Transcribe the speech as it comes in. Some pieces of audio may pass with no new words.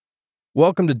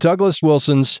Welcome to Douglas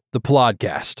Wilson's The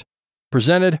Plodcast,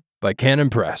 presented by Canon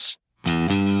Press.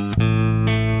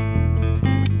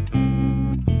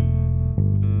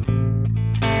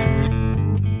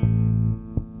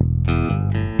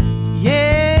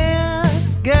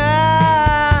 Yes,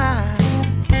 God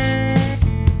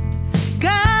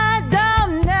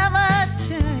don't never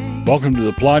change. Welcome to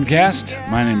The Plodcast.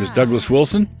 My name is Douglas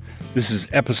Wilson. This is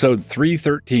episode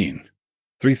 313.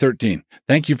 313.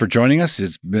 Thank you for joining us.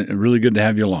 It's been really good to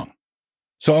have you along.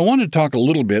 So I want to talk a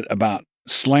little bit about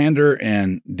slander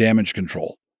and damage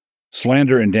control.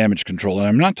 Slander and damage control. And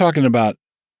I'm not talking about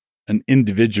an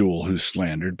individual who's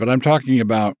slandered, but I'm talking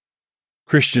about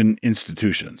Christian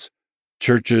institutions,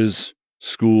 churches,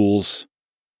 schools,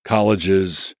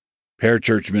 colleges,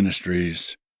 parachurch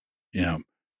ministries,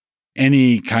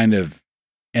 any kind of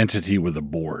entity with a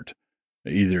board.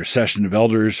 Either a session of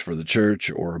elders for the church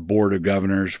or a board of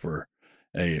governors for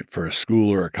a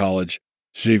school or a college.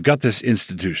 So you've got this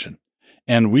institution.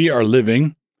 And we are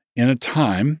living in a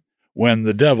time when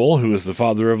the devil, who is the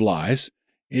father of lies,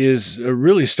 is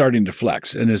really starting to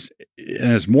flex and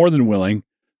is more than willing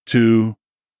to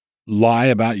lie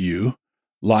about you,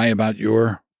 lie about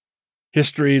your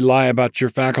history, lie about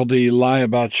your faculty, lie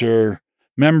about your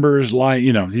members,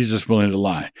 he's just willing to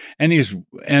lie. And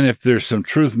if there's some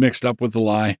truth mixed up with the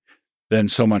lie, then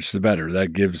so much the better.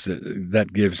 That gives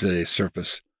it a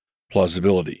surface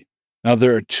plausibility. Now,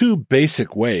 there are two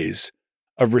basic ways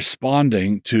of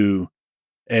responding to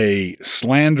a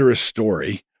slanderous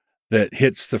story that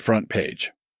hits the front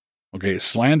page. Okay,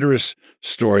 slanderous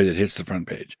story that hits the front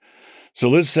page. So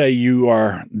let's say you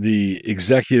are the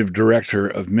executive director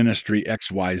of Ministry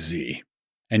XYZ,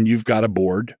 and you've got a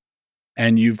board,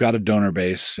 and you've got a donor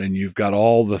base, and you've got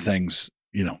all the things,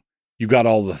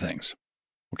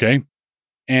 okay?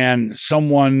 And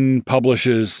someone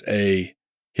publishes a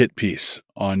hit piece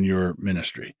on your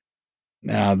ministry.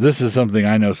 Now, this is something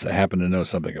I happen to know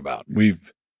something about.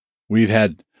 We've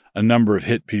had a number of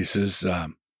hit pieces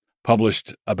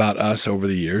published about us over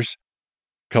the years.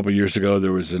 A couple of years ago,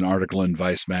 there was an article in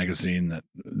Vice magazine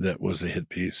that was a hit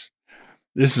piece.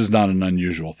 This is not an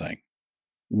unusual thing.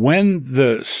 When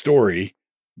the story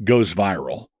goes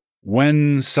viral,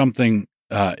 when something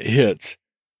hits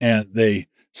and they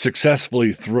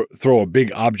successfully throw a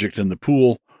big object in the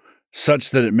pool such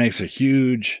that it makes a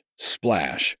huge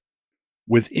splash,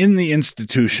 within the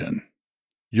institution,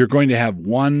 you're going to have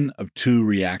one of two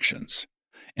reactions.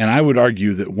 And I would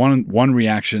argue that one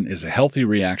reaction is a healthy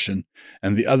reaction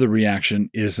and the other reaction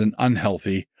is an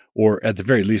unhealthy, or at the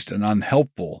very least, an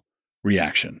unhelpful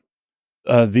reaction.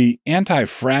 The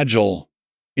anti-fragile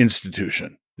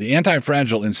institution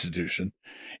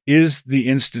is the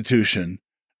institution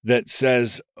that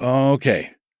says,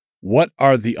 okay, what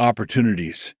are the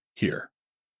opportunities here?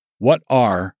 What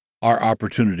are our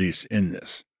opportunities in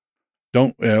this?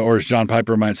 Or as John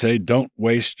Piper might say, don't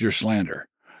waste your slander.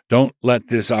 Don't let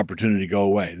this opportunity go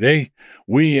away.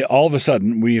 All of a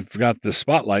sudden, we've got the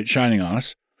spotlight shining on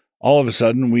us. All of a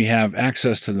sudden, we have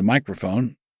access to the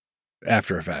microphone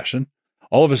after a fashion.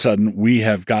 All of a sudden, we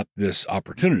have got this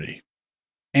opportunity,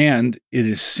 and it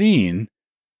is seen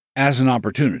as an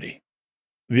opportunity.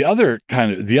 The other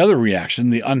reaction,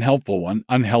 the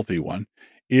unhealthy one,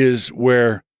 is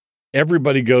where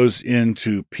everybody goes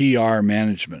into PR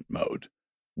management mode.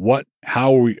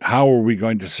 How are we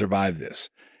going to survive this?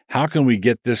 How can we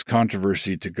get this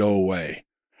controversy to go away?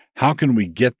 How can we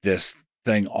get this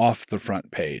thing off the front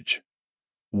page?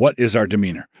 What is our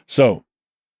demeanor? So,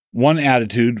 one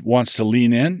attitude wants to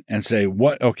lean in and say,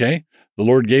 okay, the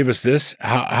Lord gave us this.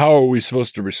 How are we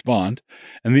supposed to respond?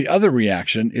 And the other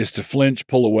reaction is to flinch,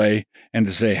 pull away, and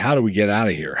to say, how do we get out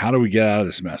of here? How do we get out of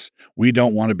this mess? We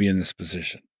don't want to be in this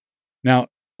position. Now,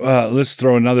 let's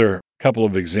throw another couple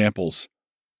of examples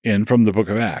in from the book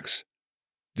of Acts.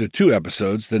 There are two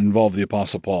episodes that involve the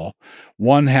Apostle Paul.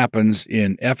 One happens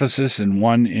in Ephesus and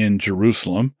one in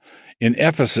Jerusalem. In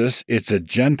Ephesus, it's a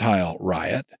Gentile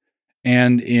riot.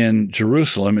 And in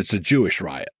Jerusalem, it's a Jewish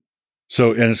riot.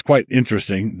 And it's quite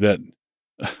interesting that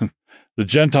the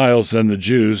Gentiles and the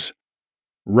Jews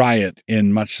riot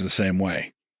in much the same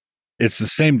way. It's the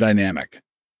same dynamic.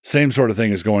 Same sort of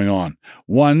thing is going on.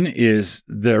 One is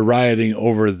they're rioting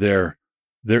over their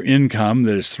income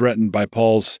that is threatened by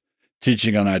Paul's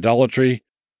teaching on idolatry.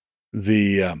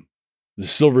 The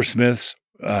silversmiths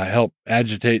help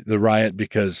agitate the riot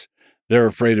because they're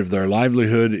afraid of their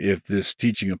livelihood. If this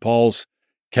teaching of Paul's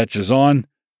catches on,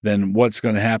 then what's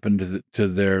going to happen to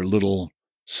their little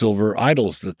silver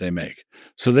idols that they make?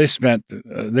 So they spent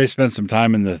some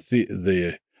time in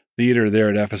the theater there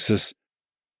at Ephesus,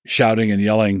 shouting and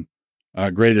yelling,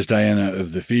 "Great is Diana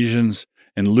of the Ephesians,"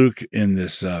 And Luke, in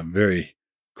this very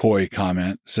coy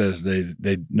comment, says they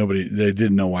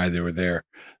didn't know why they were there.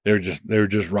 They were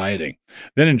just rioting.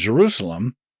 Then in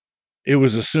Jerusalem, it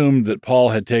was assumed that Paul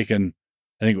had taken,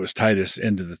 I think it was Titus,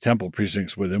 into the temple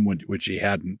precincts with him, which he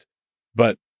hadn't.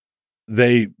 But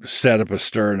they set up a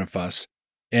stir and a fuss,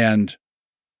 and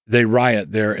they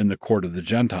riot there in the court of the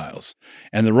Gentiles.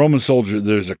 And the Roman soldier,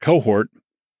 there's a cohort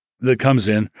that comes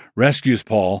in, rescues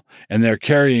Paul, and they're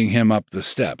carrying him up the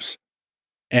steps.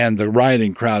 And the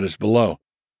rioting crowd is below.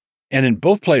 And in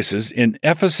both places, in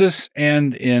Ephesus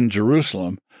and in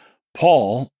Jerusalem,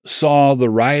 Paul saw the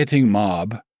rioting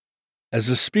mob as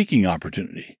a speaking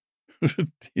opportunity.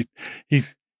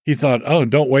 he thought, oh,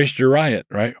 don't waste your riot,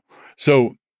 right?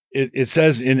 So it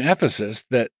says in Ephesus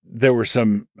that there were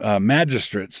some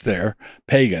magistrates there,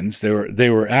 pagans. They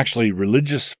were actually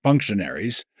religious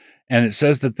functionaries, and it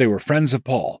says that they were friends of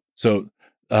Paul. So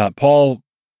Paul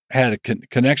had a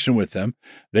connection with them.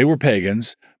 They were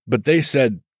pagans, but they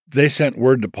sent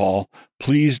word to Paul,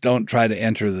 please don't try to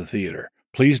enter the theater.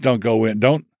 Please don't go in.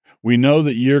 We know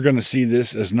that you're going to see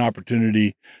this as an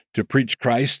opportunity to preach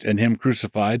Christ and him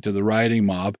crucified to the rioting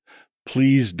mob.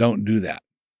 Please don't do that.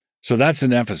 So that's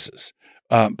in Ephesus.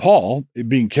 Paul,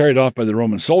 being carried off by the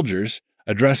Roman soldiers,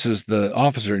 addresses the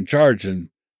officer in charge, and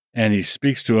he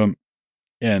speaks to him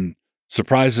and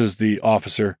surprises the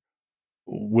officer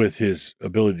with his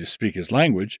ability to speak his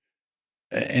language.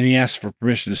 And he asks for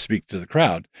permission to speak to the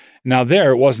crowd. Now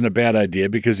there, it wasn't a bad idea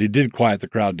because he did quiet the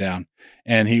crowd down,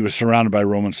 and he was surrounded by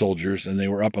Roman soldiers, and they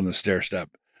were up on the stair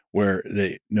step where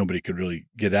nobody could really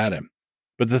get at him.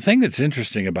 But the thing that's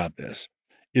interesting about this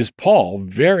is Paul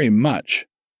very much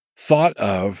thought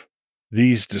of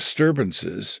these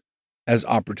disturbances as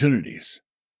opportunities.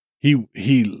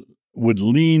 He would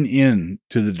lean in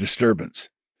to the disturbance.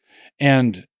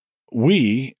 And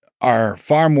we are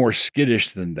far more skittish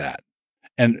than that.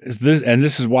 And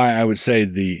this is why I would say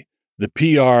the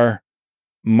PR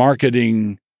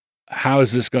marketing, how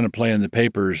is this going to play in the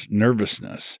papers,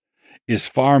 nervousness is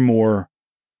far more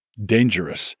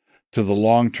dangerous to the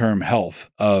long-term health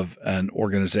of an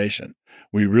organization.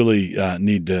 We really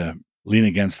need to lean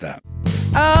against that.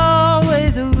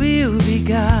 Always will be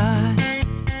God.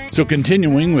 So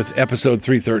continuing with episode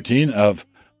 313 of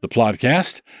the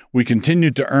podcast, we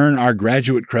continue to earn our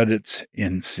graduate credits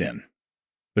in sin.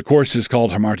 The course is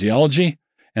called Hamartiology,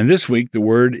 and this week the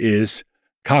word is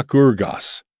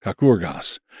kakurgos,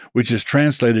 which is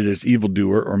translated as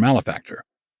evildoer or malefactor.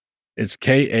 It's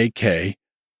Kakurgos,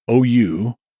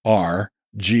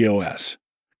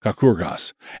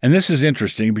 kakurgos. And this is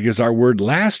interesting because our word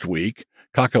last week,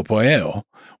 kakopoeo,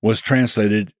 was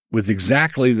translated with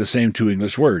exactly the same two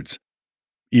English words,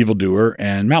 evildoer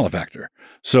and malefactor.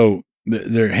 So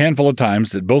there are a handful of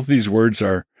times that both these words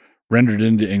are rendered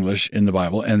into English in the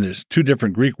Bible, and there's two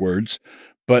different Greek words,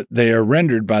 but they are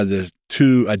rendered by the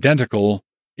two identical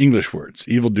English words,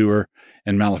 evildoer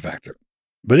and malefactor.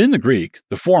 But in the Greek,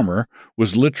 the former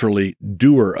was literally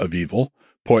doer of evil.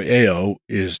 Poieo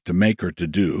is to make or to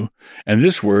do, and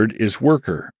this word is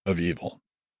worker of evil.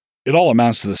 It all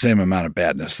amounts to the same amount of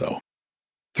badness, though.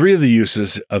 Three of the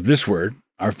uses of this word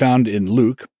are found in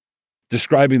Luke,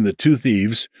 describing the two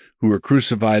thieves who were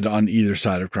crucified on either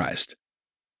side of Christ.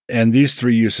 And these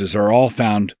three uses are all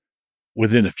found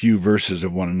within a few verses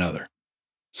of one another.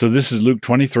 So this is Luke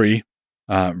 23,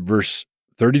 verse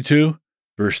 32,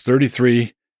 verse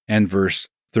 33, and verse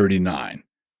 39.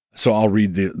 So I'll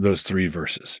read those three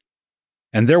verses.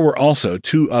 And there were also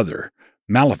two other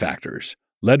malefactors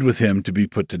led with him to be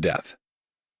put to death.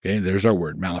 Okay, there's our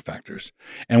word, malefactors.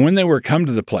 And when they were come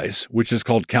to the place, which is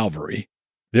called Calvary,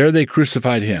 there they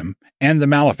crucified him and the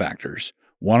malefactors,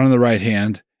 one on the right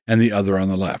hand and the other on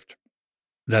the left.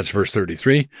 That's verse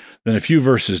 33. Then a few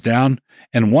verses down,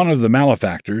 and one of the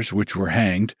malefactors which were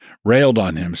hanged railed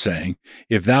on him, saying,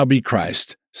 If thou be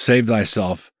Christ, save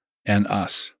thyself and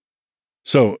us.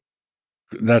 So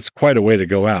that's quite a way to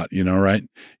go out, right?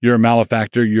 You're a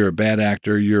malefactor, you're a bad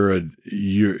actor,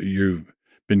 you've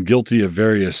been guilty of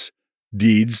various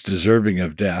deeds deserving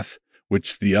of death,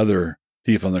 which the other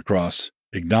thief on the cross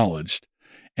acknowledged,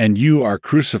 and you are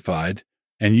crucified,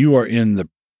 and you are in the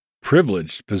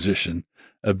privileged position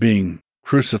of being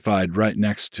crucified right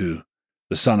next to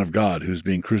the Son of God, who's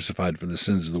being crucified for the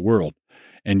sins of the world.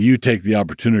 And you take the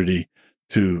opportunity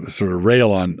to sort of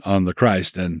rail on the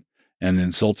Christ and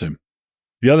insult him.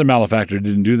 The other malefactor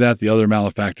didn't do that. The other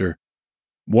malefactor,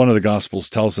 one of the Gospels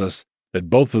tells us that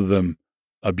both of them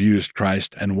abused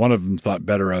Christ, and one of them thought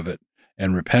better of it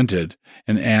and repented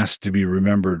and asked to be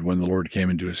remembered when the Lord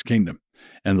came into his kingdom.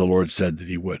 And the Lord said that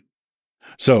he would.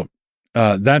 So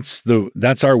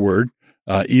that's our word.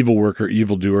 evil worker,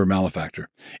 evildoer, malefactor.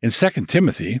 In 2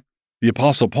 Timothy, the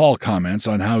Apostle Paul comments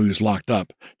on how he was locked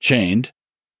up, chained,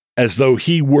 as though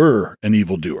he were an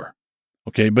evildoer.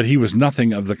 Okay, but he was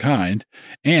nothing of the kind,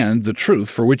 and the truth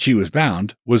for which he was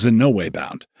bound was in no way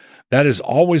bound. That is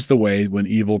always the way when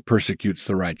evil persecutes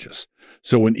the righteous.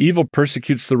 So when evil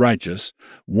persecutes the righteous,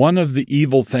 one of the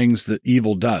evil things that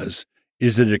evil does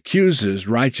is it accuses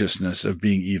righteousness of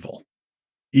being evil.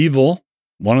 Evil,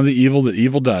 one of the evil that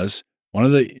evil does, one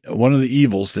of the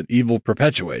evils that evil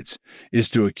perpetuates is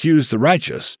to accuse the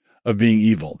righteous of being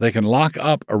evil. They can lock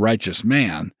up a righteous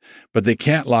man, but they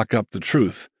can't lock up the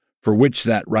truth for which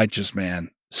that righteous man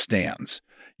stands.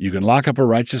 You can lock up a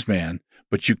righteous man,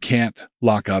 but you can't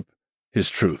lock up his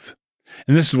truth.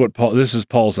 And this is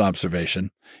Paul's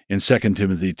observation in 2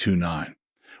 Timothy 2:9,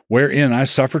 wherein I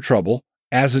suffer trouble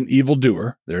as an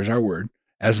evildoer, there's our word,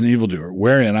 as an evildoer,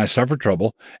 wherein I suffer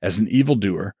trouble as an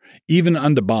evildoer, even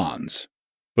unto bonds.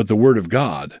 But the word of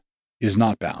God is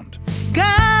not bound.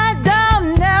 God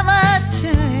don't never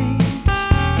change.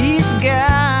 He's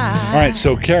God. All right,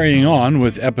 so carrying on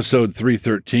with episode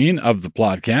 313 of the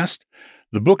podcast,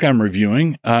 the book I'm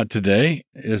reviewing today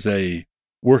is a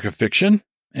work of fiction,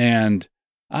 and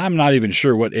I'm not even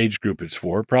sure what age group it's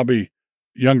for, probably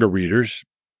younger readers,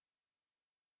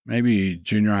 maybe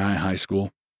junior high, high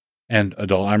school, and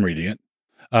adult. I'm reading it.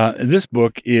 This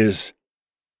book is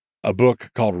a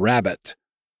book called Rabbit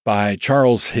by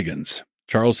Charles Higgins.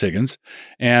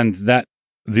 And that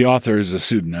the author is a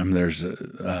pseudonym.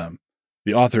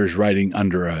 The author is writing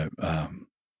under a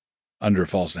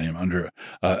false name, under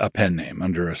a pen name,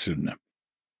 under a pseudonym.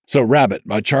 So Rabbit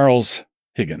by Charles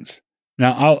Higgins.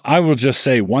 Now I will just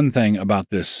say one thing about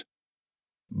this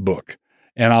book,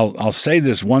 and I'll say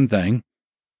this one thing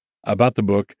about the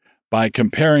book by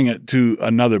comparing it to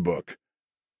another book.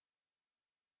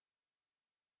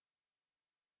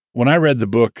 When I read the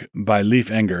book by Leif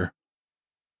Enger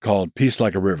called Peace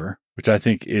Like a River, which I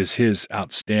think is his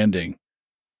outstanding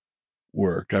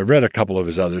work. I've read a couple of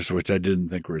his others, which I didn't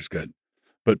think were as good.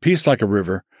 But Peace Like a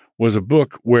River was a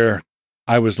book where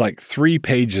I was like 3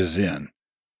 pages in.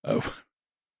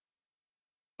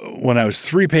 When I was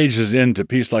 3 pages into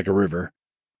Peace Like a River,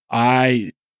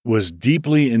 I was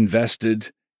deeply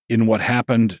invested in what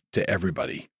happened to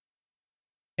everybody.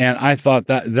 And I thought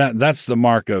that's the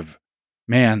mark of,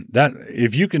 man, that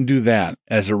if you can do that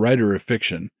as a writer of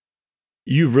fiction,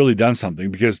 you've really done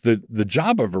something, because the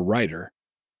job of a writer,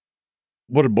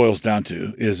 what it boils down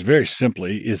to is very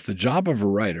simply, is the job of a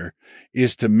writer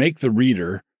is to make the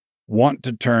reader want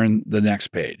to turn the next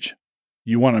page.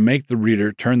 You want to make the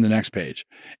reader turn the next page,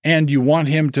 and you want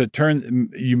him to turn,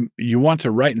 you want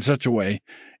to write in such a way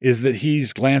is that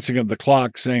he's glancing at the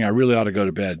clock saying, I really ought to go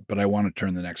to bed, but I want to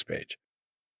turn the next page.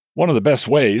 One of the best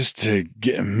ways to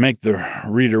make the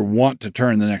reader want to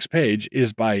turn the next page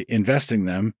is by investing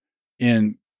them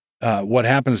in what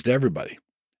happens to everybody.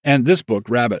 And this book,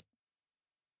 Rabbit,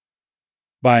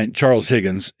 by Charles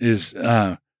Higgins,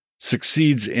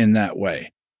 succeeds in that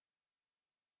way.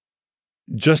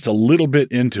 Just a little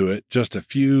bit into it, just a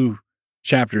few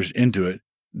chapters into it,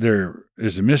 there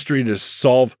is a mystery to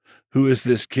solve. Who is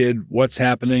this kid? What's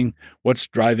happening? What's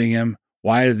driving him?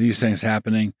 Why are these things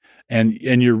happening? And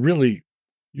you're really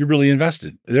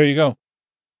invested. There you go.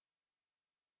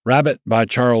 Rabbit by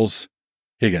Charles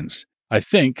Higgins. I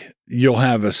think you'll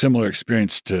have a similar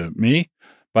experience to me.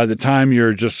 By the time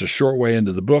you're just a short way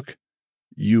into the book,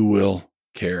 you will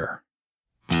care.